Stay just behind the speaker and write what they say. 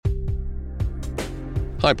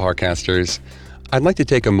Hi, Parcasters. I'd like to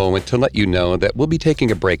take a moment to let you know that we'll be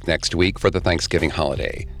taking a break next week for the Thanksgiving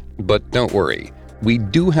holiday. But don't worry, we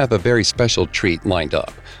do have a very special treat lined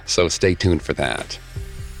up, so stay tuned for that.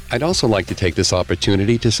 I'd also like to take this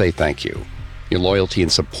opportunity to say thank you. Your loyalty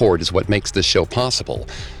and support is what makes this show possible,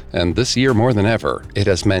 and this year more than ever, it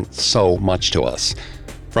has meant so much to us.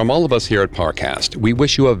 From all of us here at Parcast, we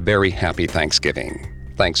wish you a very happy Thanksgiving.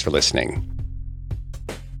 Thanks for listening.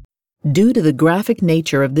 Due to the graphic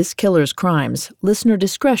nature of this killer's crimes, listener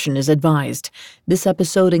discretion is advised. This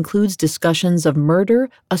episode includes discussions of murder,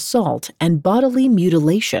 assault, and bodily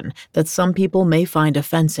mutilation that some people may find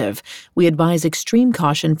offensive. We advise extreme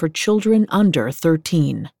caution for children under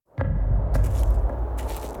 13.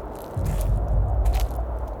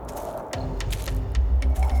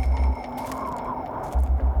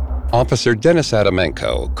 Officer Dennis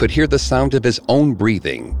Adamenko could hear the sound of his own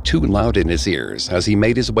breathing too loud in his ears as he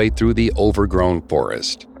made his way through the overgrown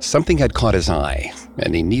forest. Something had caught his eye,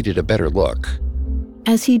 and he needed a better look.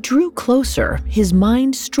 As he drew closer, his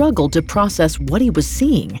mind struggled to process what he was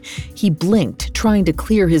seeing. He blinked, trying to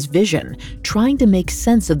clear his vision, trying to make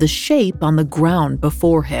sense of the shape on the ground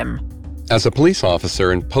before him. As a police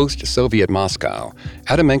officer in post-Soviet Moscow,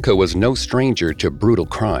 Adamenko was no stranger to brutal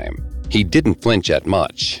crime. He didn't flinch at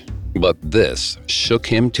much. But this shook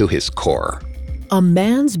him to his core. A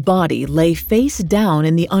man's body lay face down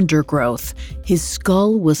in the undergrowth. His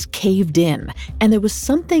skull was caved in, and there was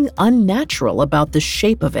something unnatural about the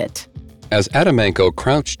shape of it. As Adamenko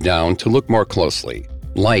crouched down to look more closely,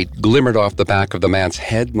 light glimmered off the back of the man's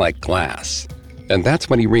head like glass. And that's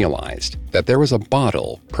when he realized that there was a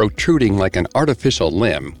bottle protruding like an artificial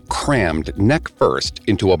limb, crammed neck first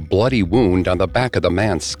into a bloody wound on the back of the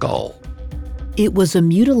man's skull. It was a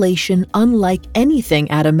mutilation unlike anything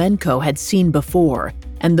Adamenko had seen before,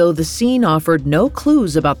 and though the scene offered no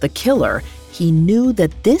clues about the killer, he knew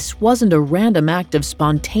that this wasn't a random act of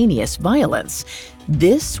spontaneous violence.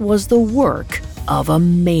 This was the work of a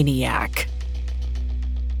maniac.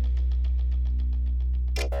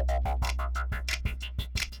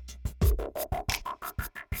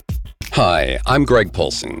 Hi, I'm Greg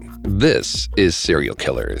Polson. This is Serial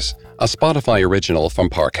Killers, a Spotify original from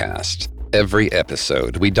Parcast. Every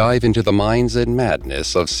episode, we dive into the minds and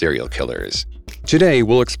madness of serial killers. Today,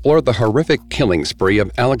 we'll explore the horrific killing spree of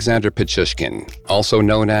Alexander Pichushkin, also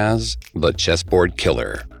known as the Chessboard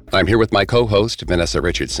Killer. I'm here with my co-host, Vanessa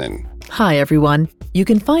Richardson. Hi, everyone. You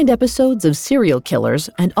can find episodes of Serial Killers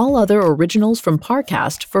and all other originals from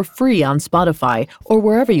Parcast for free on Spotify or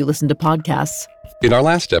wherever you listen to podcasts. In our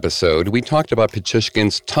last episode, we talked about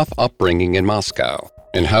Pichushkin's tough upbringing in Moscow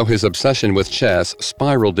and how his obsession with chess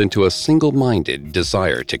spiraled into a single-minded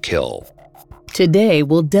desire to kill. Today,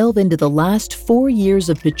 we'll delve into the last 4 years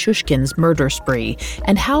of Pichushkin's murder spree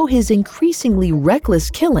and how his increasingly reckless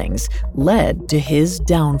killings led to his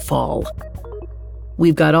downfall.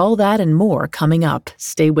 We've got all that and more coming up.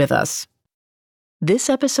 Stay with us. This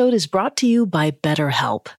episode is brought to you by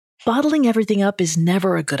BetterHelp. Bottling everything up is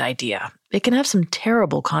never a good idea. It can have some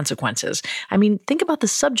terrible consequences. I mean, think about the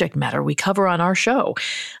subject matter we cover on our show.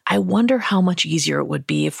 I wonder how much easier it would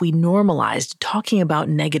be if we normalized talking about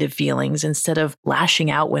negative feelings instead of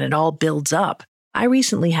lashing out when it all builds up. I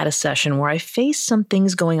recently had a session where I faced some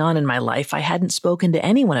things going on in my life I hadn't spoken to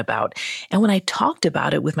anyone about, and when I talked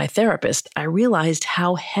about it with my therapist, I realized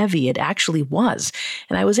how heavy it actually was,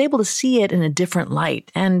 and I was able to see it in a different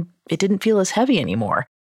light, and it didn't feel as heavy anymore.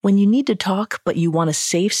 When you need to talk, but you want a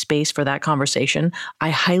safe space for that conversation, I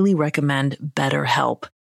highly recommend BetterHelp.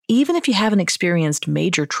 Even if you haven't experienced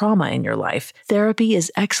major trauma in your life, therapy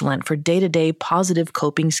is excellent for day-to-day positive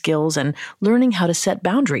coping skills and learning how to set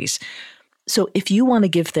boundaries. So if you want to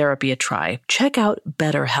give therapy a try, check out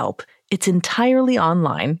BetterHelp. It's entirely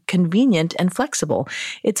online, convenient, and flexible.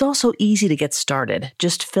 It's also easy to get started.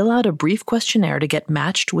 Just fill out a brief questionnaire to get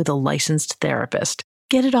matched with a licensed therapist.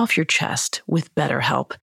 Get it off your chest with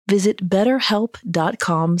BetterHelp. Visit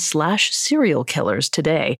betterhelp.com/serialkillers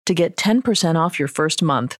today to get 10% off your first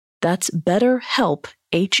month. That's BetterHelp,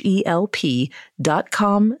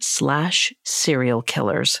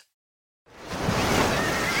 HELP.com/serialkillers.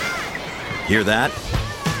 Hear that?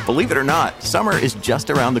 Believe it or not, summer is just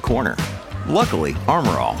around the corner. Luckily,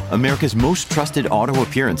 Armor All, America's most trusted auto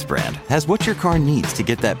appearance brand, has what your car needs to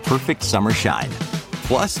get that perfect summer shine.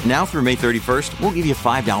 Plus, now through May 31st, we'll give you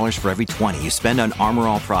 $5 for every $20 you spend on Armor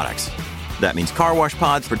All products. That means car wash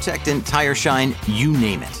pods, protectant, tire shine, you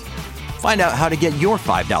name it. Find out how to get your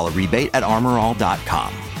 $5 rebate at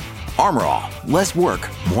armorall.com. Armor All, less work,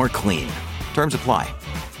 more clean. Terms apply.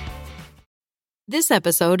 This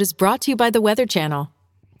episode is brought to you by the Weather Channel.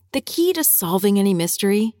 The key to solving any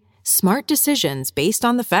mystery smart decisions based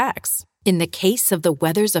on the facts. In the case of the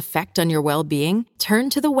weather's effect on your well-being,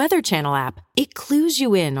 turn to the Weather Channel app. It clues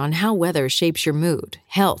you in on how weather shapes your mood,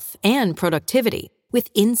 health, and productivity,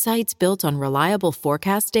 with insights built on reliable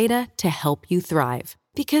forecast data to help you thrive.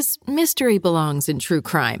 Because mystery belongs in true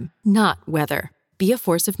crime, not weather. Be a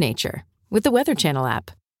force of nature with the Weather Channel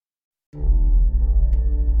app.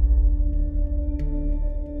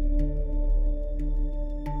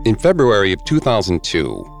 In February of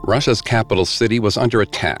 2002, Russia's capital city was under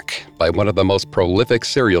attack by one of the most prolific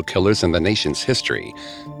serial killers in the nation's history,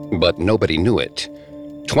 but nobody knew it.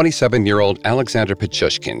 27-year-old Alexander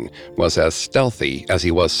Pichushkin was as stealthy as he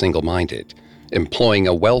was single-minded, employing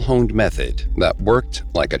a well-honed method that worked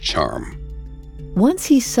like a charm. Once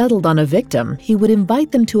he settled on a victim, he would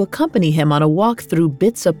invite them to accompany him on a walk through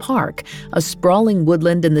Bitsa Park, a sprawling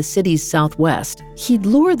woodland in the city's southwest. He'd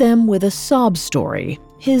lure them with a sob story.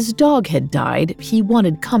 His dog had died, he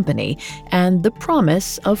wanted company, and the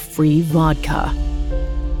promise of free vodka.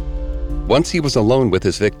 Once he was alone with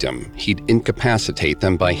his victim, he'd incapacitate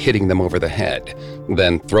them by hitting them over the head,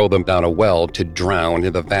 then throw them down a well to drown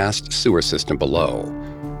in the vast sewer system below.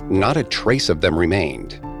 Not a trace of them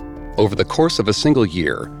remained. Over the course of a single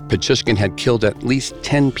year, Pichushkin had killed at least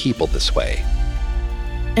 10 people this way.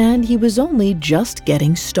 And he was only just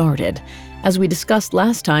getting started. As we discussed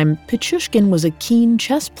last time, Pichushkin was a keen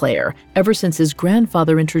chess player ever since his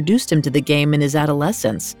grandfather introduced him to the game in his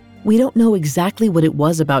adolescence. We don't know exactly what it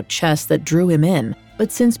was about chess that drew him in,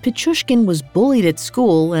 but since Pichushkin was bullied at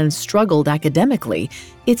school and struggled academically,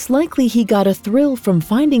 it's likely he got a thrill from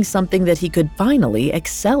finding something that he could finally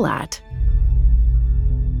excel at.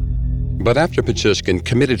 But after Pichushkin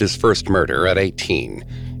committed his first murder at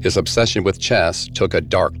 18, his obsession with chess took a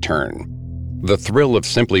dark turn. The thrill of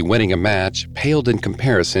simply winning a match paled in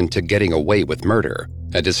comparison to getting away with murder,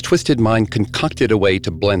 and his twisted mind concocted a way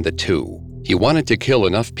to blend the two. He wanted to kill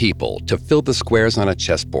enough people to fill the squares on a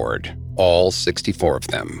chessboard, all 64 of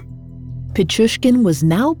them. Pichushkin was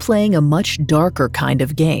now playing a much darker kind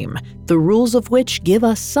of game, the rules of which give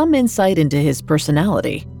us some insight into his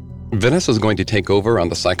personality. Vanessa's going to take over on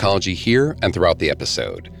the psychology here and throughout the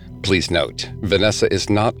episode. Please note, Vanessa is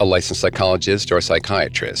not a licensed psychologist or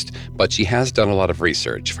psychiatrist, but she has done a lot of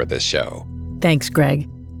research for this show. Thanks, Greg.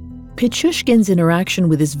 Pichushkin's interaction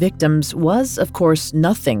with his victims was, of course,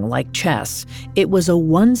 nothing like chess. It was a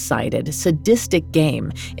one-sided, sadistic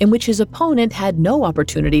game in which his opponent had no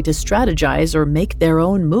opportunity to strategize or make their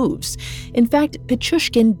own moves. In fact,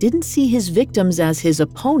 Pichushkin didn't see his victims as his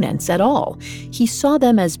opponents at all. He saw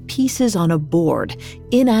them as pieces on a board,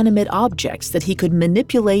 inanimate objects that he could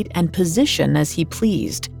manipulate and position as he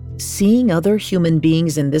pleased. Seeing other human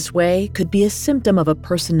beings in this way could be a symptom of a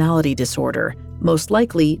personality disorder, most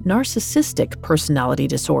likely narcissistic personality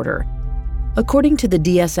disorder. According to the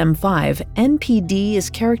DSM-5, NPD is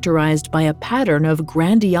characterized by a pattern of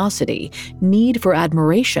grandiosity, need for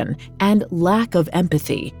admiration, and lack of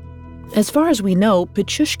empathy. As far as we know,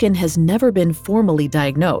 Pichushkin has never been formally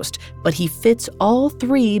diagnosed, but he fits all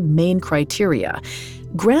three main criteria.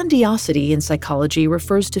 Grandiosity in psychology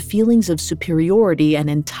refers to feelings of superiority and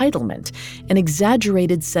entitlement, an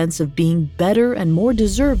exaggerated sense of being better and more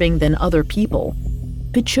deserving than other people.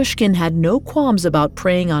 Pichushkin had no qualms about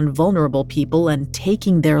preying on vulnerable people and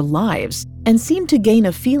taking their lives, and seemed to gain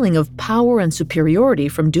a feeling of power and superiority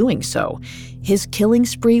from doing so. His killing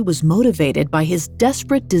spree was motivated by his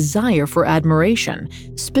desperate desire for admiration,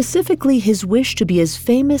 specifically his wish to be as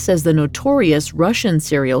famous as the notorious Russian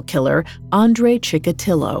serial killer Andrei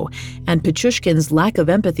Chikatilo, and Pichushkin's lack of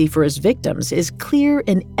empathy for his victims is clear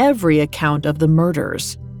in every account of the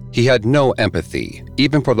murders. He had no empathy,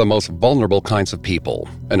 even for the most vulnerable kinds of people,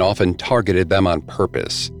 and often targeted them on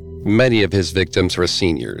purpose. Many of his victims were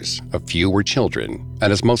seniors, a few were children,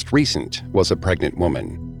 and his most recent was a pregnant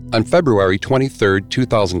woman. On February 23,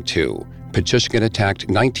 2002, Pichushkin attacked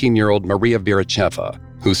 19-year-old Maria Viracheva,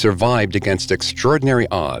 who survived against extraordinary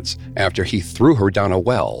odds after he threw her down a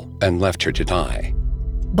well and left her to die.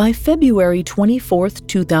 By February 24,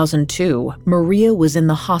 2002, Maria was in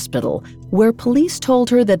the hospital, where police told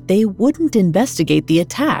her that they wouldn't investigate the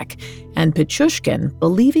attack, and Pichushkin,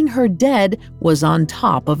 believing her dead, was on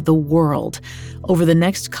top of the world. Over the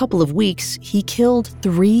next couple of weeks, he killed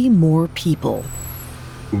 3 more people.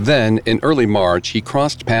 Then, in early March, he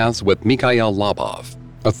crossed paths with Mikhail Labov,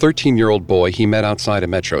 a 13-year-old boy he met outside a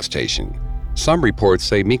metro station. Some reports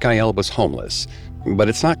say Mikhail was homeless, but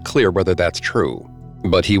it's not clear whether that's true.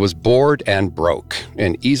 But he was bored and broke,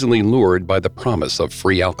 and easily lured by the promise of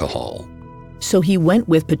free alcohol. So he went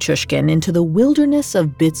with Pichushkin into the wilderness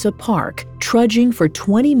of Bitsa Park, trudging for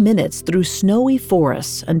 20 minutes through snowy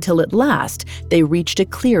forests until at last they reached a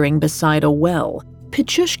clearing beside a well.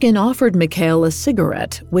 Pichushkin offered Mikhail a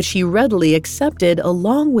cigarette, which he readily accepted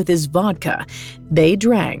along with his vodka. They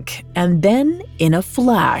drank, and then, in a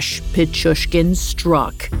flash, Pichushkin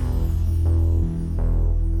struck.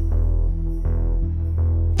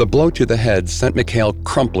 The blow to the head sent Mikhail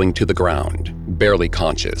crumpling to the ground, barely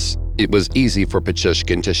conscious. It was easy for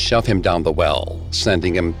Pichushkin to shove him down the well,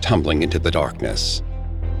 sending him tumbling into the darkness.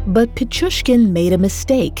 But Pichushkin made a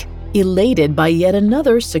mistake. Elated by yet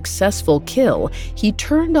another successful kill, he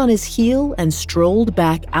turned on his heel and strolled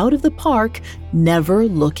back out of the park, never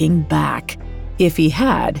looking back. If he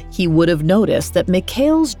had, he would have noticed that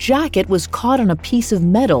Mikhail's jacket was caught on a piece of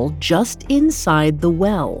metal just inside the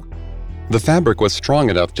well. The fabric was strong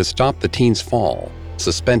enough to stop the teen's fall,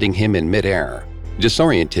 suspending him in midair.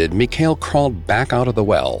 Disoriented, Mikhail crawled back out of the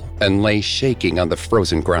well and lay shaking on the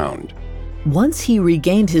frozen ground. Once he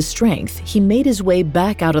regained his strength, he made his way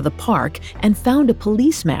back out of the park and found a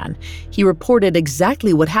policeman. He reported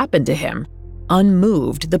exactly what happened to him.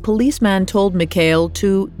 Unmoved, the policeman told Mikhail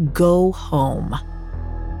to go home.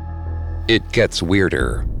 It gets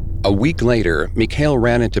weirder. A week later, Mikhail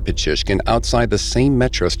ran into Pichushkin outside the same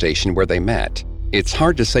metro station where they met. It's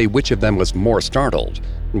hard to say which of them was more startled,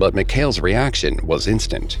 but Mikhail's reaction was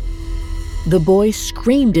instant. The boy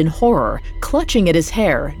screamed in horror, clutching at his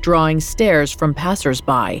hair, drawing stares from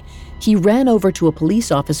passers-by. He ran over to a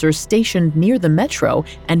police officer stationed near the metro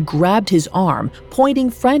and grabbed his arm, pointing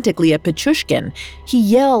frantically at Pichushkin. He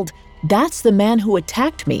yelled, "That's the man who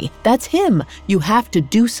attacked me. That's him. You have to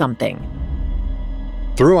do something."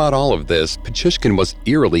 Throughout all of this, Pichushkin was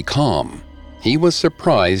eerily calm. He was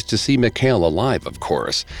surprised to see Mikhail alive, of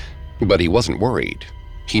course, but he wasn't worried.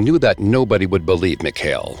 He knew that nobody would believe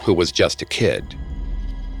Mikhail, who was just a kid.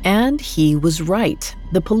 And he was right.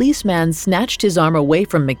 The policeman snatched his arm away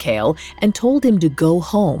from Mikhail and told him to go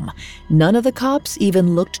home. None of the cops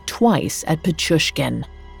even looked twice at Pichushkin.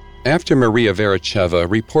 After Maria Veracheva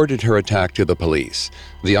reported her attack to the police,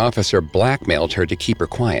 the officer blackmailed her to keep her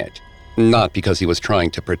quiet. Not because he was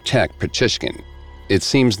trying to protect Pichushkin. It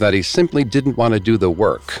seems that he simply didn't want to do the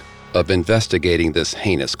work of investigating this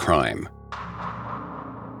heinous crime.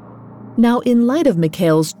 Now, in light of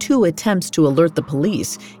Mikhail's 2 attempts to alert the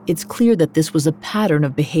police, it's clear that this was a pattern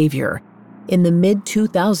of behavior. In the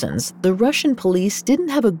mid-2000s, the Russian police didn't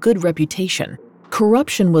have a good reputation.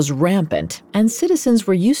 Corruption was rampant, and citizens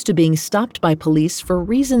were used to being stopped by police for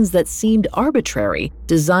reasons that seemed arbitrary,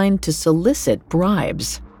 designed to solicit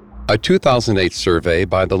bribes. A 2008 survey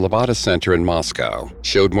by the Levada Center in Moscow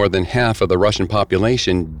showed more than half of the Russian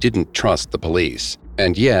population didn't trust the police.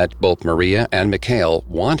 And yet, both Maria and Mikhail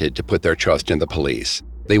wanted to put their trust in the police.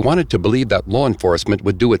 They wanted to believe that law enforcement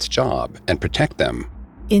would do its job and protect them.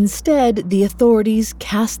 Instead, the authorities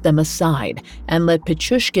cast them aside and let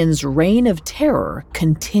Pichushkin's reign of terror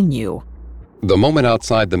continue. The moment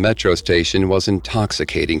outside the metro station was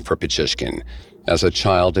intoxicating for Pichushkin. As a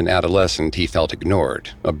child and adolescent, he felt ignored,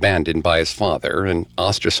 abandoned by his father, and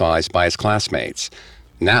ostracized by his classmates.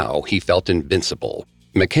 Now he felt invincible.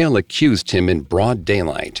 Mikhail accused him in broad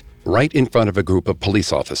daylight, right in front of a group of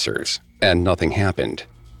police officers, and nothing happened.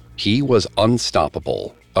 He was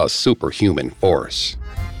unstoppable, a superhuman force.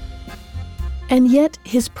 And yet,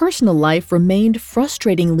 his personal life remained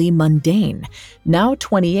frustratingly mundane. Now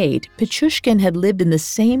 28, Pichushkin had lived in the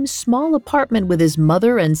same small apartment with his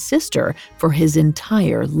mother and sister for his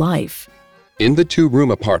entire life. In the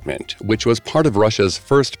 2-room apartment, which was part of Russia's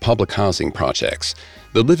first public housing projects,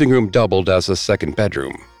 the living room doubled as a second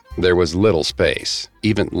bedroom. There was little space,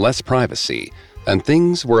 even less privacy, and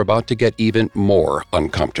things were about to get even more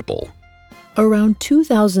uncomfortable. Around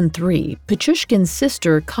 2003, Pichushkin's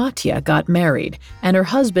sister Katya got married, and her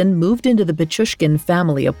husband moved into the Pichushkin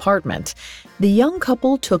family apartment. The young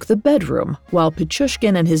couple took the bedroom, while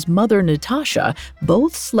Pichushkin and his mother Natasha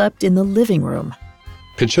both slept in the living room.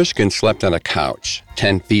 Pichushkin slept on a couch,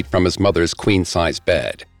 10 feet from his mother's queen-size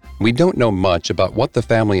bed. We don't know much about what the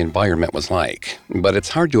family environment was like, but it's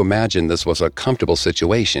hard to imagine this was a comfortable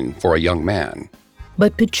situation for a young man.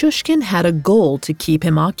 But Pichushkin had a goal to keep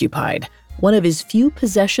him occupied. One of his few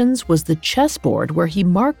possessions was the chessboard where he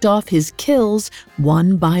marked off his kills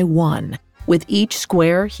one by one. With each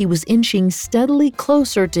square, he was inching steadily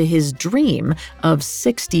closer to his dream of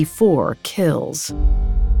 64 kills.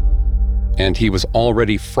 And he was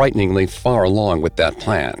already frighteningly far along with that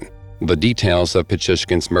plan. The details of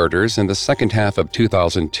Pichushkin's murders in the second half of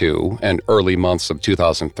 2002 and early months of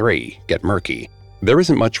 2003 get murky. There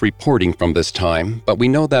isn't much reporting from this time, but we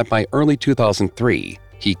know that by early 2003,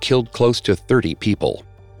 he killed close to 30 people.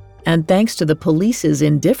 And thanks to the police's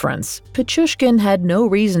indifference, Pichushkin had no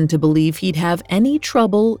reason to believe he'd have any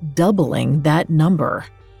trouble doubling that number.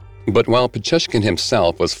 But while Pichushkin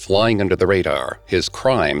himself was flying under the radar, his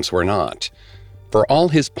crimes were not. For all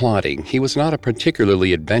his plotting, he was not a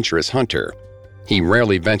particularly adventurous hunter. He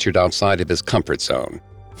rarely ventured outside of his comfort zone,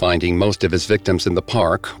 finding most of his victims in the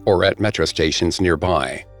park or at metro stations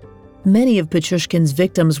nearby. Many of Pichushkin's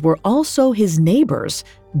victims were also his neighbors.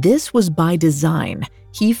 This was by design.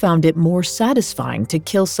 He found it more satisfying to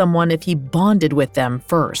kill someone if he bonded with them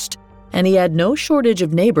first, and he had no shortage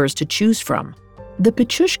of neighbors to choose from. The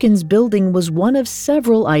Pichushkins' building was one of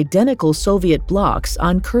several identical Soviet blocks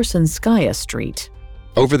on Khersenskaya Street.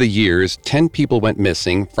 Over the years, 10 people went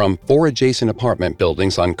missing from 4 adjacent apartment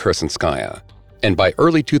buildings on Khersenskaya, and by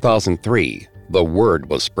early 2003, the word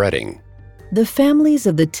was spreading. The families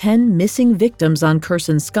of the 10 missing victims on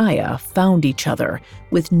Khersenskaya found each other.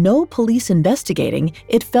 With no police investigating,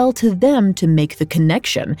 it fell to them to make the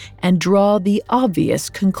connection and draw the obvious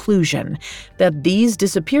conclusion that these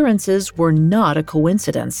disappearances were not a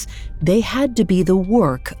coincidence. They had to be the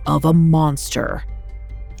work of a monster.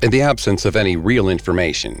 In the absence of any real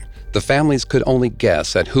information, the families could only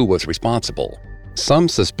guess at who was responsible. Some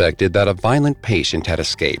suspected that a violent patient had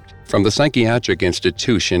escaped from the psychiatric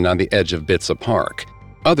institution on the edge of Bitsa Park.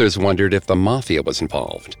 Others wondered if the mafia was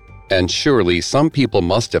involved. And surely some people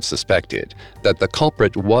must have suspected that the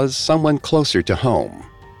culprit was someone closer to home,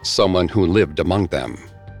 someone who lived among them.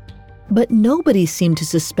 But nobody seemed to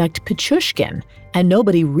suspect Pichushkin, and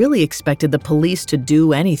nobody really expected the police to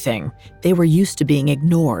do anything. They were used to being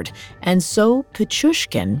ignored, and so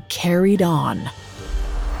Pichushkin carried on.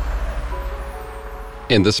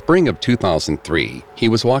 In the spring of 2003, he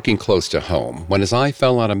was walking close to home when his eye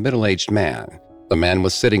fell on a middle-aged man. The man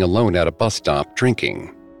was sitting alone at a bus stop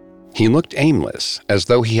drinking. He looked aimless, as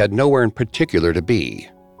though he had nowhere in particular to be,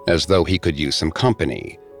 as though he could use some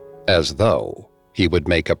company, as though he would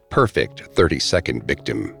make a perfect 30-second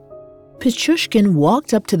victim. Pichushkin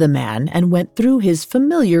walked up to the man and went through his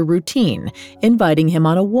familiar routine, inviting him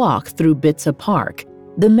on a walk through Bitsa Park.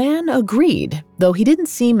 The man agreed, though he didn't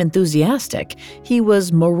seem enthusiastic. He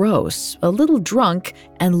was morose, a little drunk,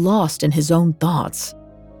 and lost in his own thoughts.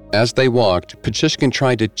 As they walked, Pichushkin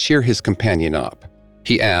tried to cheer his companion up.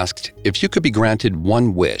 He asked, if you could be granted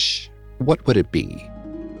one wish, what would it be?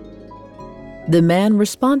 The man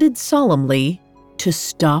responded solemnly, to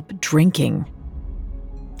stop drinking.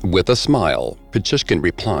 With a smile, Pichushkin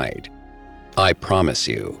replied, I promise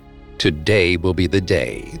you, today will be the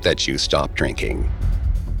day that you stop drinking.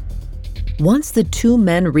 Once the two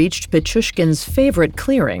men reached Pichushkin's favorite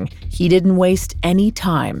clearing, he didn't waste any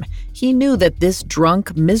time. He knew that this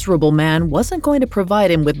drunk, miserable man wasn't going to provide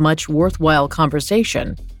him with much worthwhile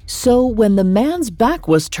conversation. So when the man's back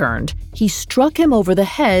was turned, he struck him over the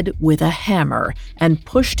head with a hammer and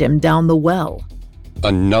pushed him down the well.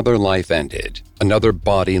 Another life ended, another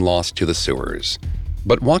body lost to the sewers.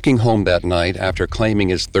 But walking home that night after claiming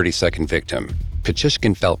his 32nd victim,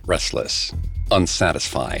 Pichushkin felt restless,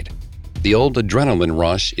 unsatisfied. The old adrenaline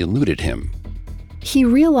rush eluded him. He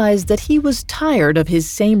realized that he was tired of his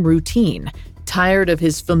same routine, tired of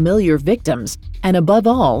his familiar victims, and above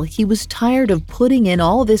all, he was tired of putting in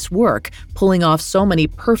all this work, pulling off so many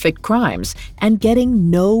perfect crimes, and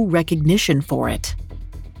getting no recognition for it.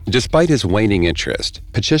 Despite his waning interest,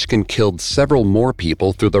 Pichushkin killed several more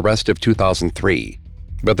people through the rest of 2003.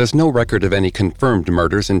 But there's no record of any confirmed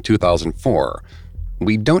murders in 2004.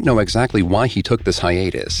 We don't know exactly why he took this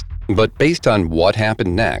hiatus, but based on what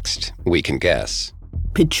happened next, we can guess.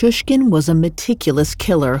 Pichushkin was a meticulous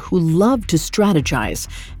killer who loved to strategize.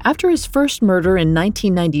 After his first murder in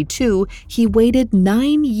 1992, he waited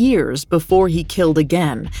 9 years before he killed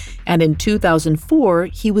again. And in 2004,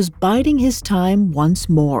 he was biding his time once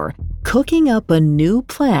more, cooking up a new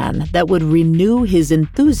plan that would renew his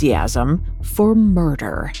enthusiasm for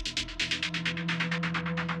murder.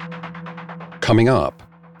 Coming up,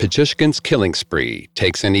 Pichushkin's killing spree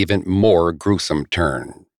takes an even more gruesome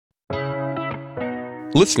turn.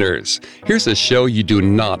 Listeners, here's a show you do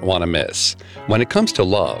not want to miss. When it comes to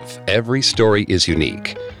love, every story is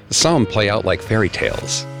unique. Some play out like fairy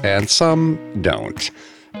tales, and some don't.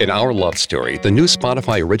 In Our Love Story, the new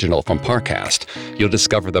Spotify original from Parcast, you'll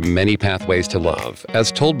discover the many pathways to love,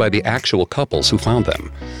 as told by the actual couples who found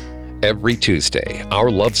them. Every Tuesday,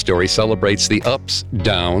 Our Love Story celebrates the ups,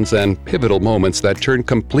 downs, and pivotal moments that turn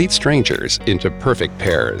complete strangers into perfect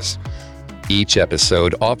pairs. Each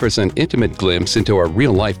episode offers an intimate glimpse into a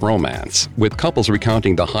real-life romance, with couples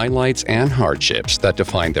recounting the highlights and hardships that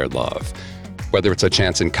define their love. Whether it's a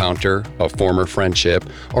chance encounter, a former friendship,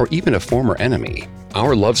 or even a former enemy,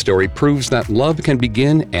 Our love story proves that love can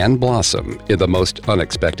begin and blossom in the most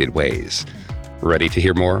unexpected ways. Ready to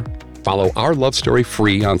hear more? Follow Our Love Story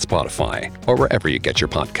free on Spotify or wherever you get your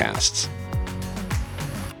podcasts.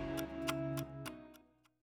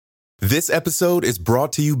 This episode is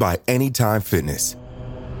brought to you by Anytime Fitness.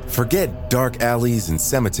 Forget dark alleys and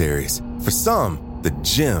cemeteries. For some, the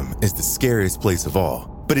gym is the scariest place of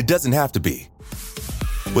all, but it doesn't have to be.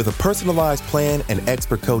 With a personalized plan and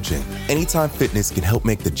expert coaching, Anytime Fitness can help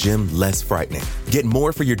make the gym less frightening. Get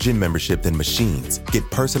more for your gym membership than machines. Get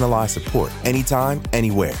personalized support anytime,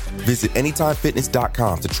 anywhere. Visit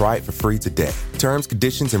AnytimeFitness.com to try it for free today. Terms,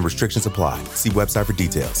 conditions, and restrictions apply. See website for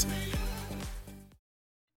details.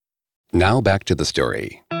 Now back to the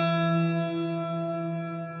story.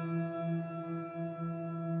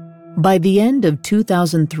 By the end of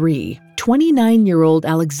 2003, 29-year-old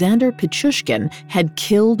Alexander Pichushkin had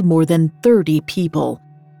killed more than 30 people.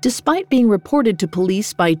 Despite being reported to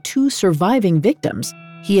police by 2 surviving victims,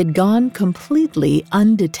 he had gone completely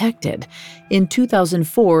undetected. In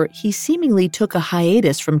 2004, he seemingly took a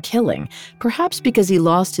hiatus from killing, perhaps because he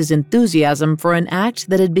lost his enthusiasm for an act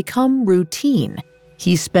that had become routine.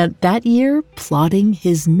 He spent that year plotting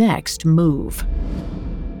his next move.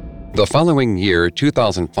 The following year,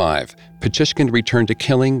 2005, Pichushkin returned to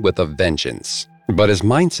killing with a vengeance. But his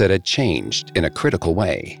mindset had changed in a critical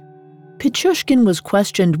way. Pichushkin was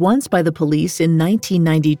questioned once by the police in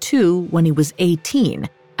 1992 when he was 18,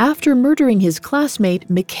 after murdering his classmate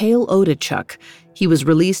Mikhail Odachuk. He was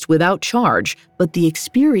released without charge, but the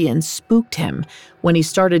experience spooked him. When he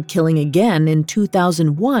started killing again in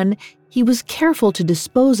 2001, he was careful to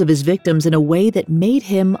dispose of his victims in a way that made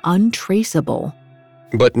him untraceable.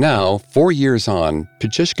 But now, 4 years on,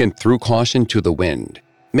 Pichushkin threw caution to the wind.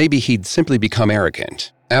 Maybe he'd simply become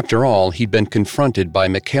arrogant. After all, he'd been confronted by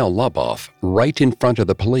Mikhail Lobov right in front of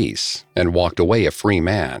the police and walked away a free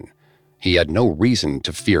man. He had no reason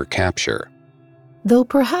to fear capture. Though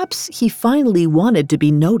perhaps he finally wanted to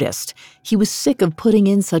be noticed, he was sick of putting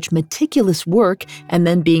in such meticulous work and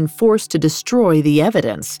then being forced to destroy the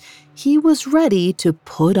evidence. He was ready to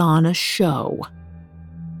put on a show.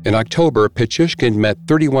 In October, Pichushkin met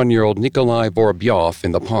 31-year-old Nikolai Vorobyov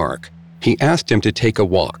in the park. He asked him to take a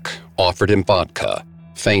walk, offered him vodka,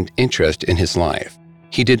 feigned interest in his life.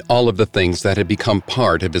 He did all of the things that had become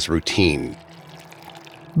part of his routine.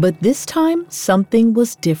 But this time, something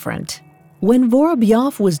was different. When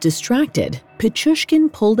Vorobyov was distracted,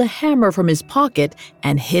 Pichushkin pulled a hammer from his pocket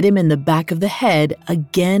and hit him in the back of the head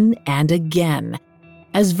again and again.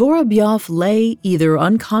 As Vorobyov lay either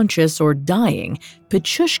unconscious or dying,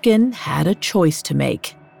 Pichushkin had a choice to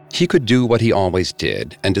make. He could do what he always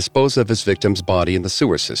did and dispose of his victim's body in the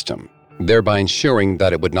sewer system, thereby ensuring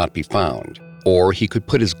that it would not be found. Or he could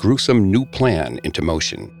put his gruesome new plan into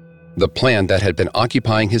motion. The plan that had been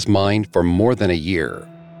occupying his mind for more than a year.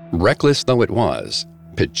 Reckless though it was,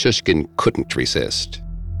 Pichushkin couldn't resist.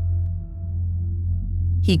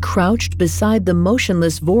 He crouched beside the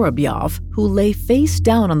motionless Vorobyov, who lay face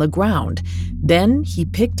down on the ground. Then he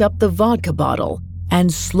picked up the vodka bottle,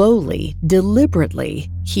 and slowly,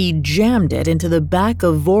 deliberately, he jammed it into the back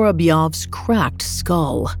of Vorobyov's cracked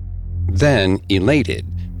skull. Then, elated,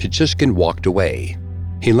 Pichushkin walked away.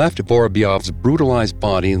 He left Vorobyov's brutalized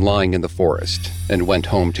body lying in the forest and went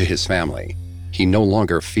home to his family. He no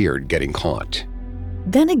longer feared getting caught.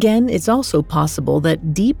 Then again, it's also possible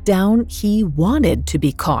that deep down he wanted to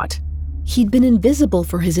be caught. He'd been invisible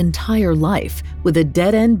for his entire life, with a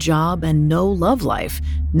dead-end job and no love life.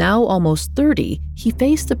 Now almost 30, he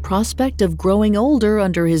faced the prospect of growing older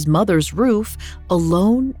under his mother's roof,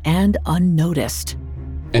 alone and unnoticed.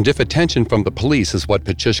 And if attention from the police is what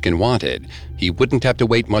Pichushkin wanted, he wouldn't have to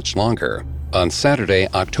wait much longer. On Saturday,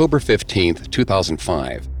 October 15th,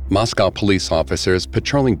 2005, Moscow police officers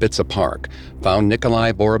patrolling Bitsa Park found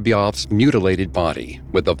Nikolai Vorobyov's mutilated body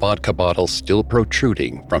with the vodka bottle still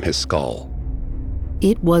protruding from his skull.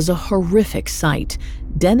 It was a horrific sight.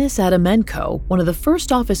 Denis Adamenko, one of the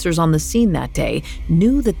first officers on the scene that day,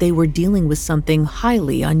 knew that they were dealing with something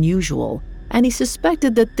highly unusual, and he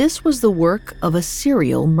suspected that this was the work of a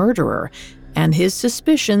serial murderer, and his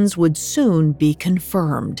suspicions would soon be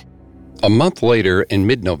confirmed. A month later, in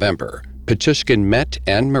mid-November, Pichushkin met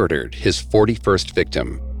and murdered his 41st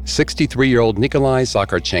victim, 63-year-old Nikolai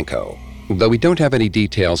Zakharchenko. Though we don't have any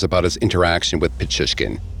details about his interaction with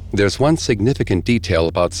Pichushkin, there's one significant detail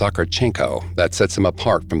about Zakharchenko that sets him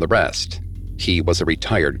apart from the rest. He was a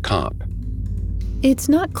retired cop. It's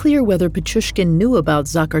not clear whether Pichushkin knew about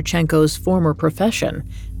Zakharchenko's former profession,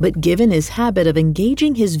 but given his habit of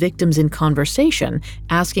engaging his victims in conversation,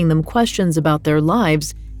 asking them questions about their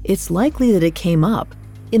lives, it's likely that it came up.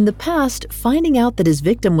 In the past, finding out that his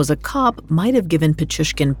victim was a cop might have given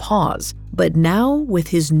Pichushkin pause, but now, with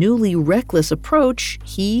his newly reckless approach,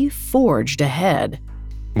 he forged ahead.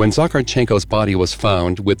 When Zakharchenko's body was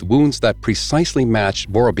found with wounds that precisely matched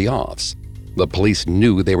Vorobyov's, the police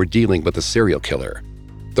knew they were dealing with a serial killer.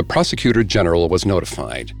 The prosecutor general was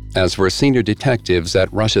notified, as were senior detectives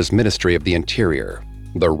at Russia's Ministry of the Interior.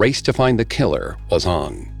 The race to find the killer was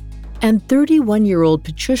on. And 31-year-old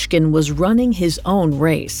Pichushkin was running his own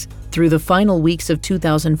race. Through the final weeks of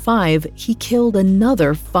 2005, he killed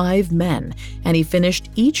another 5 men, and he finished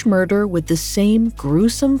each murder with the same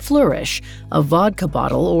gruesome flourish, a vodka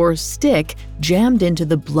bottle or stick jammed into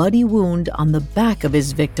the bloody wound on the back of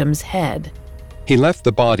his victim's head. He left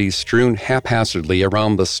the bodies strewn haphazardly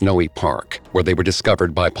around the snowy park, where they were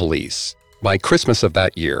discovered by police. By Christmas of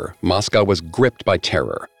that year, Moscow was gripped by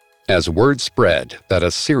terror, as word spread that a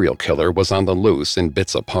serial killer was on the loose in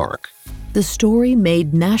Bitsa Park. The story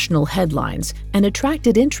made national headlines and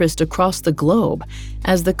attracted interest across the globe.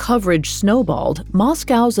 As the coverage snowballed,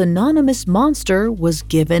 Moscow's anonymous monster was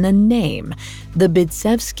given a name: the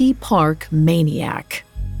Bitsevsky Park Maniac.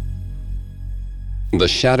 The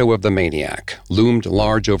shadow of the maniac loomed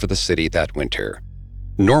large over the city that winter.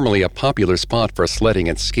 Normally a popular spot for sledding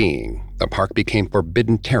and skiing, the park became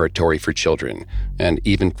forbidden territory for children, and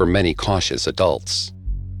even for many cautious adults.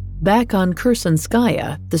 Back on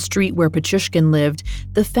Khersonskaya, the street where Pichushkin lived,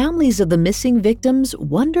 the families of the missing victims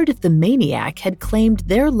wondered if the maniac had claimed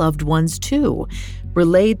their loved ones too.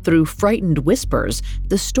 Relayed through frightened whispers,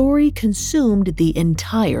 the story consumed the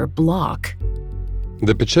entire block.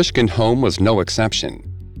 The Pichushkin home was no exception.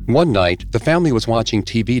 One night, the family was watching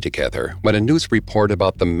TV together when a news report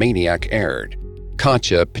about the maniac aired.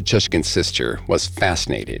 Katya, Pichushkin's sister, was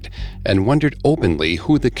fascinated and wondered openly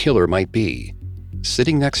who the killer might be.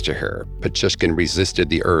 Sitting next to her, Pichushkin resisted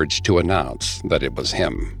the urge to announce that it was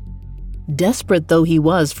him. Desperate though he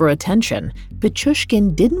was for attention,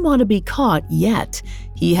 Pichushkin didn't want to be caught yet.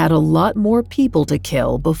 He had a lot more people to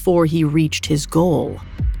kill before he reached his goal.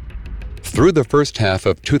 Through the first half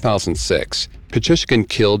of 2006, Pichushkin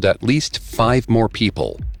killed at least 5 more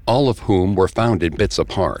people, all of whom were found in Bitsa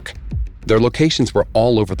Park. Their locations were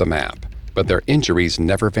all over the map, but their injuries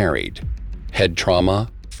never varied. Head trauma,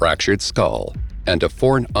 fractured skull, and a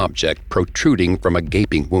foreign object protruding from a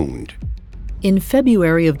gaping wound. In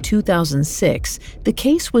February of 2006, the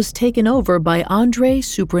case was taken over by Andrei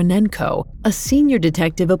Supranenko, a senior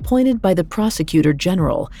detective appointed by the prosecutor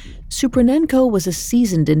general. Supranenko was a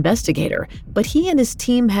seasoned investigator, but he and his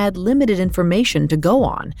team had limited information to go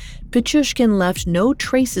on. Pichushkin left no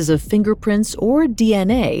traces of fingerprints or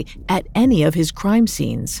DNA at any of his crime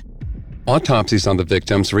scenes. Autopsies on the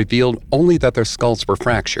victims revealed only that their skulls were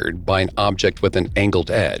fractured by an object with an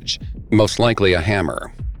angled edge, most likely a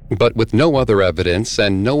hammer. But with no other evidence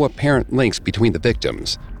and no apparent links between the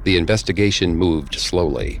victims, the investigation moved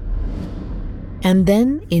slowly. And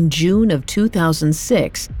then, in June of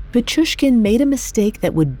 2006, Pichushkin made a mistake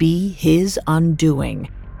that would be his undoing.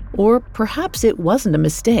 Or perhaps it wasn't a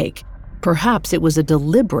mistake. Perhaps it was a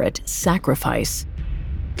deliberate sacrifice.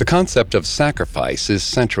 The concept of sacrifice is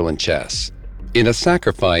central in chess. In a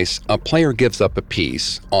sacrifice, a player gives up a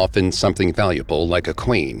piece, often something valuable like a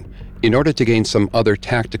queen, in order to gain some other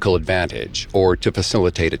tactical advantage or to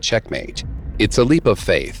facilitate a checkmate. It's a leap of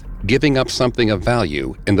faith, giving up something of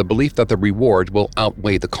value in the belief that the reward will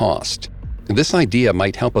outweigh the cost. This idea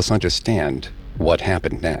might help us understand what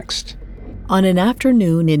happened next. On an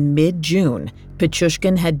afternoon in mid-June,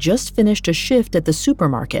 Pichushkin had just finished a shift at the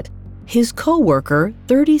supermarket. His co-worker,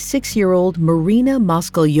 36-year-old Marina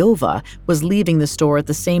Moskolyova, was leaving the store at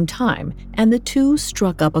the same time, and the two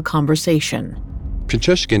struck up a conversation.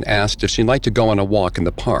 Pichushkin asked if she'd like to go on a walk in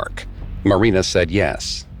the park. Marina said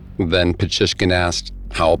yes. Then Pichushkin asked,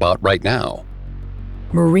 "How about right now?"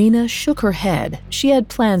 Marina shook her head. She had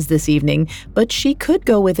plans this evening, but she could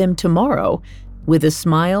go with him tomorrow. With a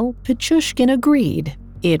smile, Pichushkin agreed.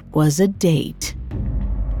 It was a date.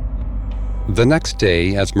 The next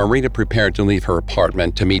day, as Marina prepared to leave her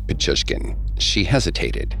apartment to meet Pichushkin, she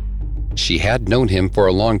hesitated. She had known him for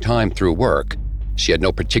a long time through work. She had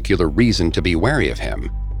no particular reason to be wary of him,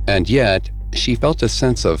 and yet she felt a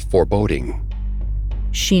sense of foreboding.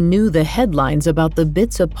 She knew the headlines about the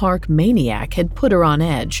Bitsa Park maniac had put her on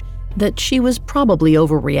edge, that she was probably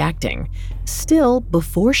overreacting. Still,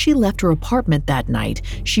 before she left her apartment that night,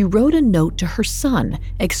 she wrote a note to her son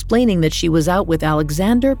explaining that she was out with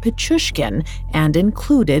Alexander Pichushkin and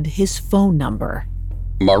included his phone number.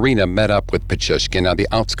 Marina met up with Pichushkin on the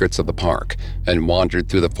outskirts of the park and wandered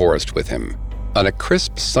through the forest with him. On a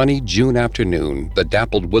crisp, sunny June afternoon, the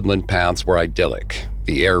dappled woodland paths were idyllic,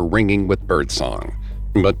 the air ringing with birdsong.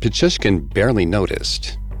 But Pichushkin barely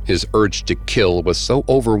noticed. His urge to kill was so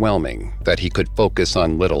overwhelming that he could focus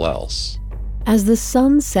on little else. As the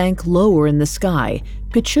sun sank lower in the sky,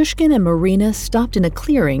 Pichushkin and Marina stopped in a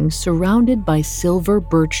clearing surrounded by silver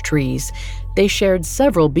birch trees. They shared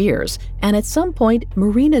several beers, and at some point,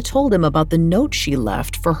 Marina told him about the note she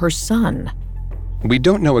left for her son. We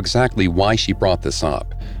don't know exactly why she brought this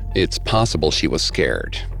up. It's possible she was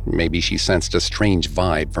scared. Maybe she sensed a strange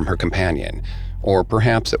vibe from her companion. Or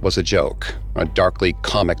perhaps it was a joke, a darkly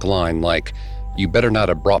comic line like, "You better not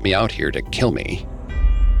have brought me out here to kill me."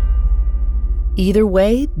 Either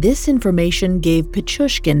way, this information gave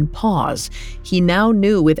Pichushkin pause. He now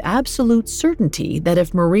knew with absolute certainty that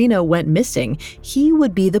if Marina went missing, he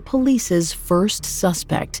would be the police's first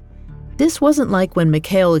suspect. This wasn't like when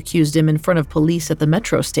Mikhail accused him in front of police at the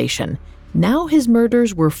metro station. Now his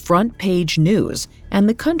murders were front-page news, and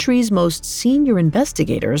the country's most senior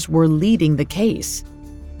investigators were leading the case.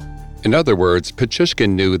 In other words,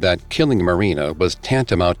 Pichushkin knew that killing Marina was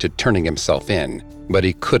tantamount to turning himself in, but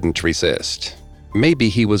he couldn't resist. Maybe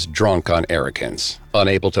he was drunk on arrogance,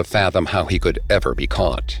 unable to fathom how he could ever be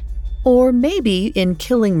caught. Or maybe in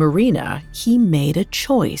killing Marina, he made a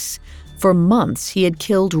choice. For months, he had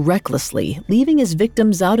killed recklessly, leaving his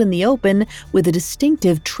victims out in the open with a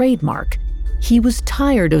distinctive trademark. He was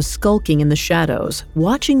tired of skulking in the shadows,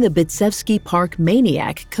 watching the Bitsevsky Park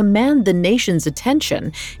maniac command the nation's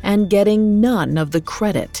attention and getting none of the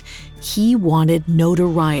credit. He wanted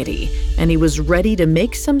notoriety, and he was ready to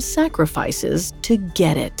make some sacrifices to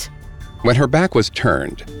get it. When her back was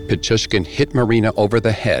turned, Pichushkin hit Marina over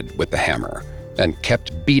the head with the hammer and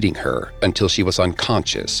kept beating her until she was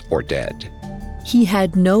unconscious or dead. He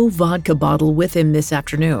had no vodka bottle with him this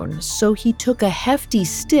afternoon, so he took a hefty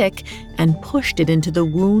stick and pushed it into the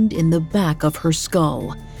wound in the back of her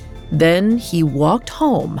skull. Then he walked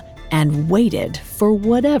home and waited for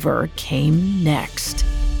whatever came next.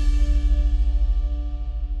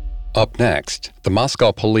 Up next, the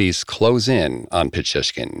Moscow police close in on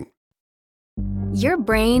Pichushkin. Your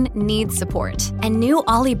brain needs support, and new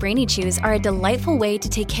Ollie Brainy Chews are a delightful way to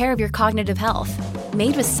take care of your cognitive health.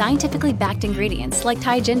 Made with scientifically backed ingredients like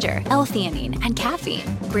Thai ginger, L-theanine, and caffeine,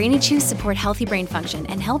 Brainy Chews support healthy brain function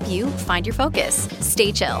and help you find your focus,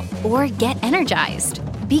 stay chill, or get energized.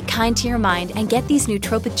 Be kind to your mind and get these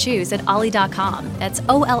nootropic chews at ollie.com. That's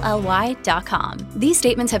OLLY.com. These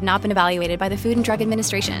statements have not been evaluated by the Food and Drug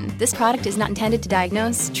Administration. This product is not intended to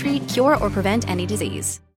diagnose, treat, cure, or prevent any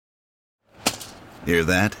disease. Hear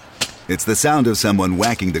that? It's the sound of someone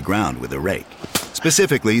whacking the ground with a rake.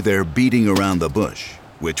 Specifically, they're beating around the bush,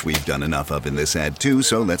 which we've done enough of in this ad too,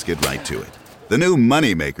 so let's get right to it. The new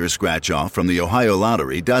Money Maker scratch-off from the Ohio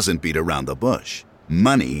Lottery doesn't beat around the bush.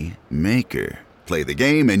 Money Maker. Play the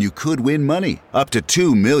game and you could win money, up to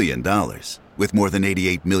 $2 million. With more than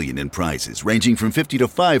 $88 million in prizes, ranging from $50 to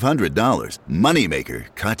 $500, Money Maker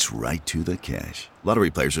cuts right to the cash.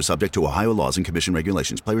 Lottery players are subject to Ohio laws and commission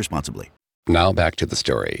regulations. Play responsibly. Now back to the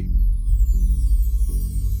story.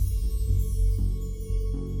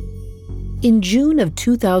 In June of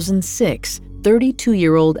 2006,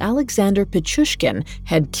 32-year-old Alexander Pichushkin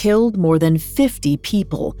had killed more than 50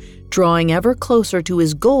 people, drawing ever closer to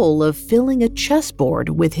his goal of filling a chessboard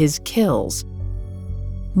with his kills.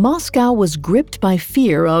 Moscow was gripped by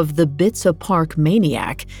fear of the Bitsa Park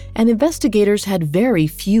maniac, and investigators had very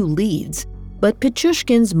few leads. But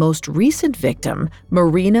Pichushkin's most recent victim,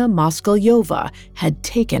 Marina Moskolyova, had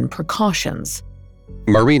taken precautions.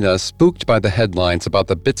 Marina, spooked by the headlines about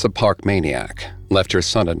the Bitsa Park maniac, left her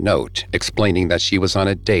son a note explaining that she was on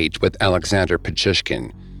a date with Alexander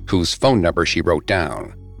Pichushkin, whose phone number she wrote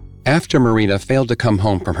down. After Marina failed to come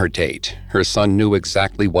home from her date, her son knew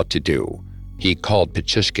exactly what to do. He called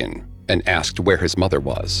Pichushkin and asked where his mother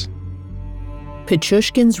was.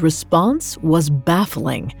 Pichushkin's response was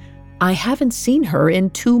baffling. "I haven't seen her in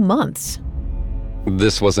 2 months."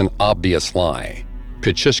 This was an obvious lie.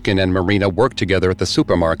 Pichushkin and Marina worked together at the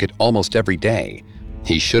supermarket almost every day.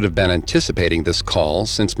 He should have been anticipating this call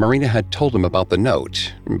since Marina had told him about the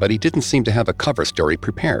note, but he didn't seem to have a cover story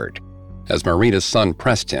prepared. As Marina's son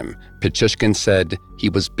pressed him, Pichushkin said he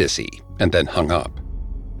was busy and then hung up.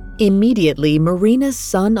 Immediately, Marina's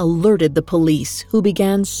son alerted the police, who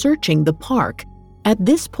began searching the park. At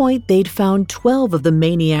this point, they'd found 12 of the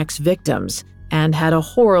maniac's victims and had a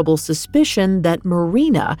horrible suspicion that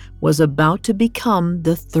Marina was about to become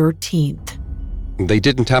the 13th. They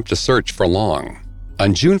didn't have to search for long.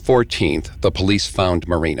 On June 14th, the police found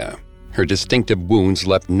Marina. Her distinctive wounds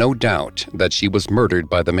left no doubt that she was murdered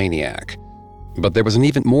by the maniac. But there was an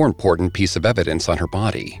even more important piece of evidence on her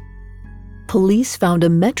body. Police found a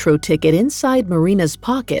metro ticket inside Marina's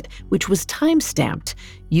pocket, which was time-stamped.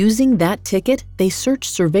 Using that ticket, they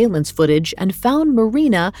searched surveillance footage and found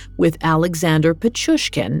Marina with Alexander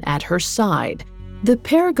Pichushkin at her side. The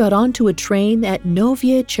pair got onto a train at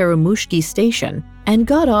Novye Cheremushki station and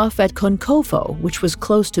got off at Konkovo, which was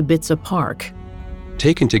close to Bitsa Park.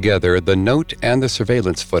 Taken together, the note and the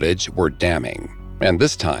surveillance footage were damning. And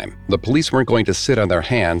this time, the police weren't going to sit on their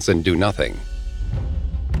hands and do nothing.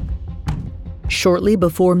 Shortly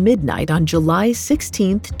before midnight on July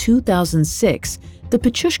 16, 2006, the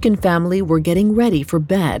Pichushkin family were getting ready for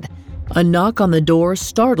bed. A knock on the door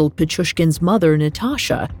startled Pichushkin's mother,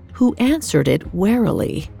 Natasha, who answered it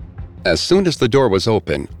warily. As soon as the door was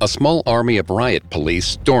open, a small army of riot police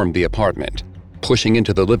stormed the apartment, pushing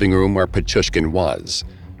into the living room where Pichushkin was.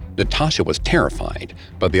 Natasha was terrified,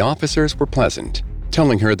 but the officers were pleasant,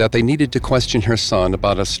 telling her that they needed to question her son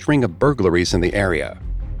about a string of burglaries in the area.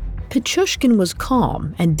 Pichushkin was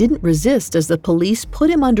calm and didn't resist as the police put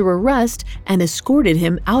him under arrest and escorted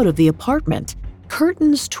him out of the apartment.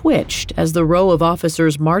 Curtains twitched as the row of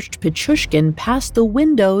officers marched Pichushkin past the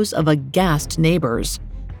windows of aghast neighbors.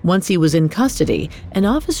 Once he was in custody, an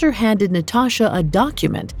officer handed Natasha a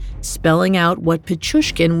document spelling out what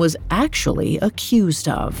Pichushkin was actually accused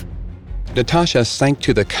of. Natasha sank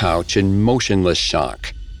to the couch in motionless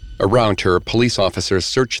shock. Around her, police officers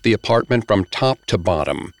searched the apartment from top to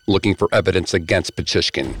bottom, looking for evidence against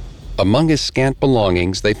Pichushkin. Among his scant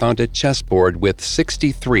belongings, they found a chessboard with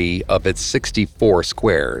 63 of its 64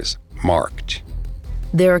 squares marked.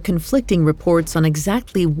 There are conflicting reports on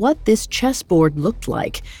exactly what this chessboard looked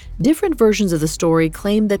like. Different versions of the story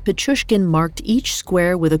claim that Pichushkin marked each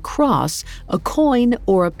square with a cross, a coin,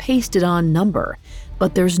 or a pasted-on number.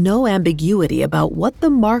 But there's no ambiguity about what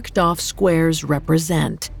the marked-off squares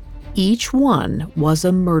represent. Each one was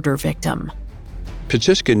a murder victim.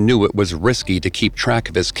 Pichushkin knew it was risky to keep track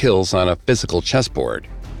of his kills on a physical chessboard.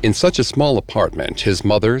 In such a small apartment, his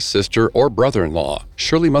mother, sister, or brother-in-law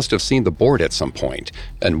surely must have seen the board at some point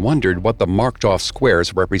and wondered what the marked-off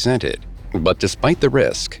squares represented. But despite the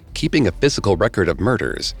risk, keeping a physical record of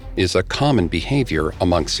murders is a common behavior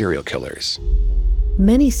among serial killers.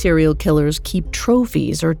 Many serial killers keep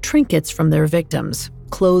trophies or trinkets from their victims: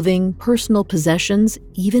 clothing, personal possessions,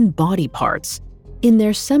 even body parts. In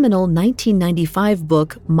their seminal 1995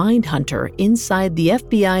 book, Mindhunter, Inside the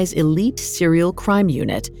FBI's Elite Serial Crime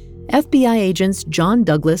Unit, FBI agents John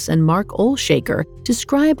Douglas and Mark Olshaker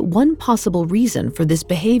describe one possible reason for this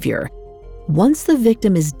behavior. Once the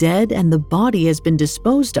victim is dead and the body has been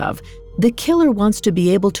disposed of, the killer wants to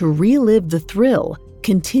be able to relive the thrill,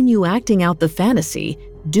 continue acting out the fantasy,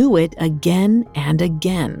 do it again and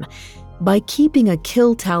again. By keeping a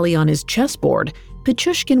kill tally on his chessboard,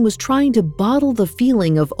 Pichushkin was trying to bottle the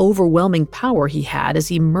feeling of overwhelming power he had as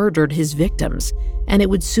he murdered his victims, and it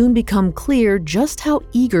would soon become clear just how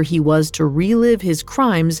eager he was to relive his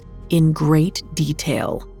crimes in great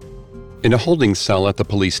detail. In a holding cell at the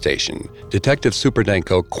police station, Detective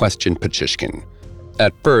Superdenko questioned Pichushkin.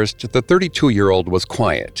 At first, the 32-year-old was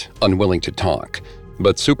quiet, unwilling to talk,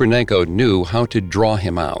 but Supernenko knew how to draw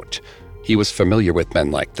him out. He was familiar with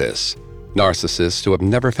men like this. Narcissists who have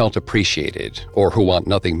never felt appreciated or who want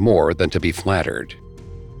nothing more than to be flattered.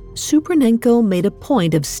 Supernenko made a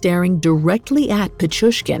point of staring directly at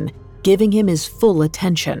Pichushkin, giving him his full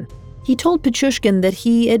attention. He told Pichushkin that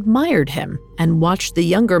he admired him and watched the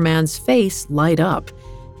younger man's face light up.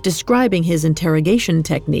 Describing his interrogation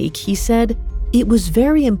technique, he said, "It was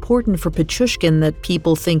very important for Pichushkin that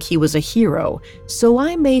people think he was a hero, so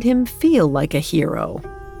I made him feel like a hero."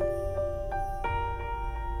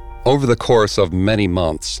 Over the course of many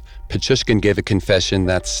months, Pichushkin gave a confession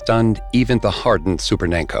that stunned even the hardened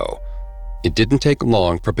Supernenko. It didn't take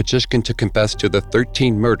long for Pichushkin to confess to the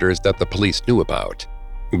 13 murders that the police knew about.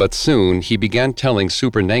 But soon he began telling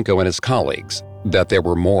Supernenko and his colleagues that there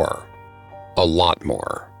were more. A lot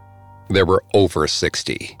more. There were over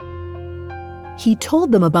 60. He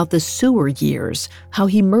told them about the sewer years, how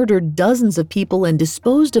he murdered dozens of people and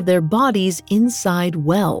disposed of their bodies inside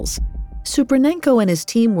wells. Supernenko and his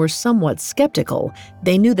team were somewhat skeptical.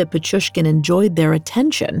 They knew that Pichushkin enjoyed their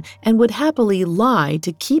attention and would happily lie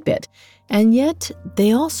to keep it. And yet,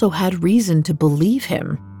 they also had reason to believe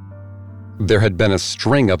him. There had been a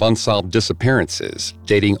string of unsolved disappearances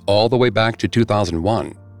dating all the way back to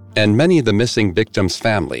 2001. And many of the missing victims'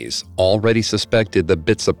 families already suspected the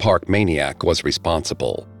Bitsa Park maniac was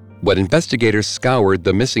responsible. When investigators scoured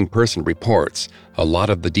the missing person reports, a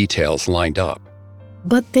lot of the details lined up.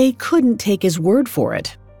 But they couldn't take his word for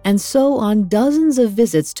it. And so, on dozens of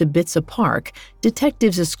visits to Bitsa Park,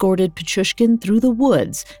 detectives escorted Pichushkin through the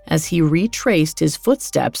woods as he retraced his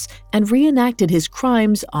footsteps and reenacted his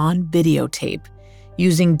crimes on videotape.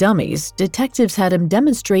 Using dummies, detectives had him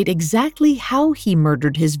demonstrate exactly how he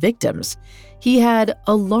murdered his victims. He had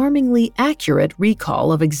alarmingly accurate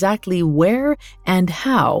recall of exactly where and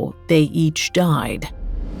how they each died.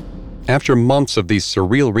 After months of these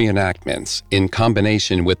surreal reenactments, in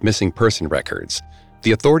combination with missing person records,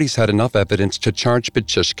 the authorities had enough evidence to charge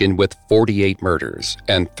Pichushkin with 48 murders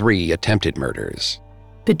and 3 attempted murders.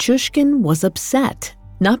 Pichushkin was upset,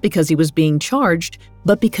 not because he was being charged,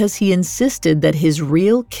 but because he insisted that his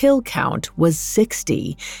real kill count was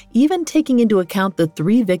 60. Even taking into account the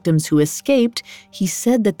 3 victims who escaped, he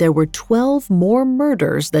said that there were 12 more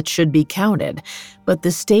murders that should be counted, but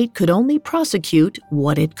the state could only prosecute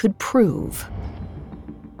what it could prove.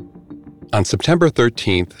 On September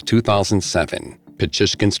 13, 2007,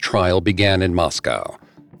 Pichushkin's trial began in Moscow.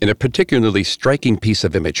 In a particularly striking piece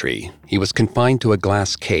of imagery, he was confined to a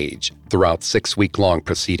glass cage throughout 6-week-long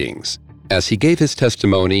proceedings. As he gave his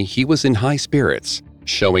testimony, he was in high spirits,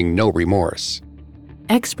 showing no remorse.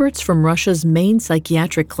 Experts from Russia's main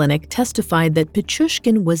psychiatric clinic testified that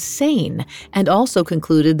Pichushkin was sane and also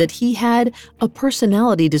concluded that he had a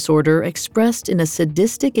personality disorder expressed in a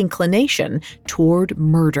sadistic inclination toward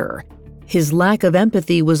murder. His lack of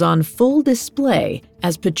empathy was on full display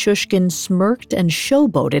as Pichushkin smirked and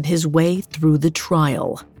showboated his way through the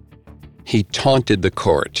trial. He taunted the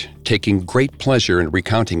court, taking great pleasure in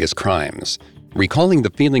recounting his crimes. Recalling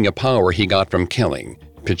the feeling of power he got from killing,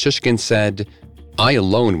 Pichushkin said, "I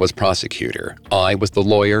alone was prosecutor. I was the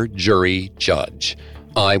lawyer, jury, judge.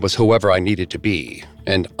 I was whoever I needed to be,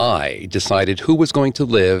 and I decided who was going to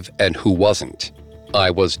live and who wasn't.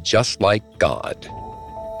 I was just like God."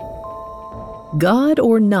 God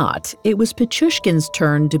or not, it was Pichushkin's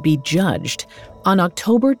turn to be judged. On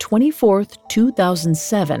October 24,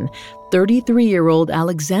 2007, 33-year-old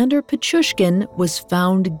Alexander Pichushkin was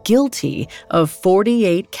found guilty of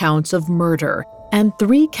 48 counts of murder and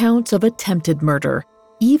 3 counts of attempted murder.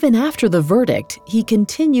 Even after the verdict, he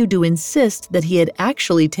continued to insist that he had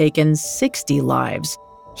actually taken 60 lives.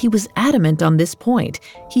 He was adamant on this point.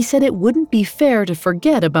 He said it wouldn't be fair to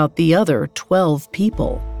forget about the other 12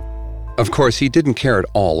 people. Of course, he didn't care at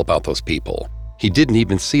all about those people. He didn't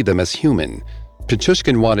even see them as human.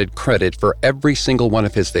 Pichushkin wanted credit for every single one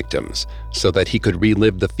of his victims so that he could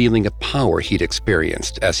relive the feeling of power he'd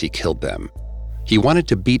experienced as he killed them. He wanted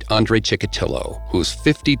to beat Andrei Chikatilo, whose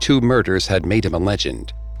 52 murders had made him a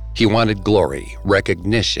legend. He wanted glory,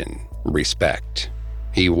 recognition, respect.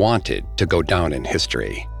 He wanted to go down in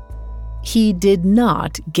history. He did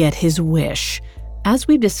not get his wish. As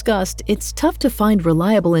we've discussed, it's tough to find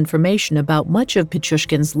reliable information about much of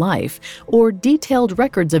Pichushkin's life or detailed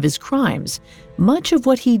records of his crimes. Much of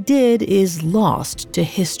what he did is lost to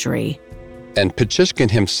history. And Pichushkin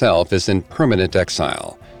himself is in permanent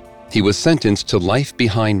exile. He was sentenced to life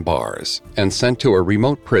behind bars and sent to a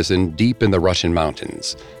remote prison deep in the Russian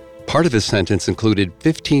mountains. Part of his sentence included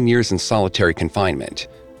 15 years in solitary confinement,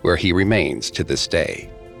 where he remains to this day.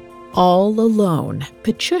 All alone,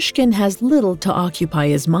 Pichushkin has little to occupy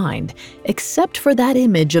his mind, except for that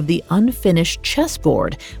image of the unfinished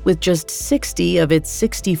chessboard with just 60 of its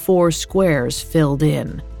 64 squares filled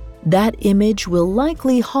in. That image will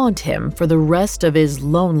likely haunt him for the rest of his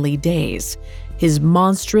lonely days, his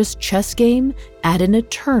monstrous chess game at an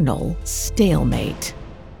eternal stalemate.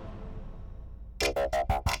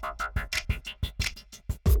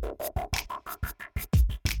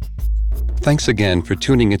 Thanks again for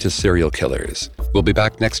tuning into Serial Killers. We'll be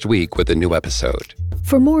back next week with a new episode.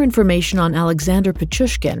 For more information on Alexander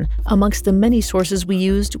Pichushkin, amongst the many sources we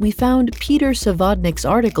used, we found Peter Savodnik's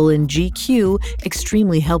article in GQ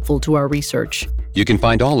extremely helpful to our research. You can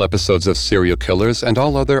find all episodes of Serial Killers and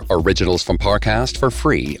all other originals from Parcast for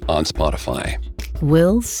free on Spotify.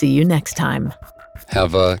 We'll see you next time.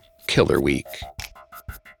 Have a killer week.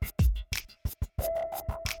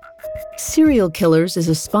 Serial Killers is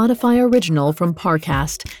a Spotify original from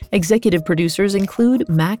Parcast. Executive producers include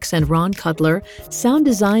Max and Ron Cutler, sound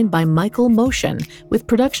design by Michael Motion, with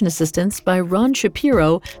production assistance by Ron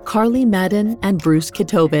Shapiro, Carly Madden, and Bruce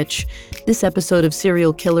Kitovich. This episode of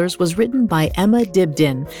Serial Killers was written by Emma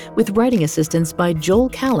Dibdin, with writing assistance by Joel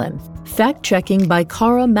Callan, fact-checking by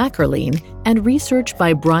Cara Mackerline, and research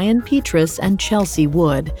by Brian Petrus and Chelsea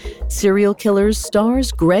Wood. Serial Killers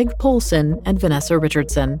stars Greg Polson and Vanessa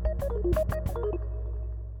Richardson.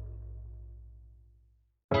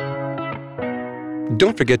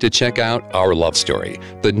 Don't forget to check out Our Love Story,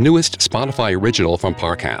 the newest Spotify original from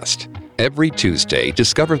Parcast. Every Tuesday,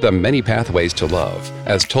 discover the many pathways to love,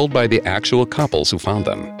 as told by the actual couples who found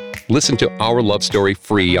them. Listen to Our Love Story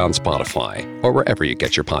free on Spotify or wherever you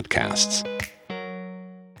get your podcasts.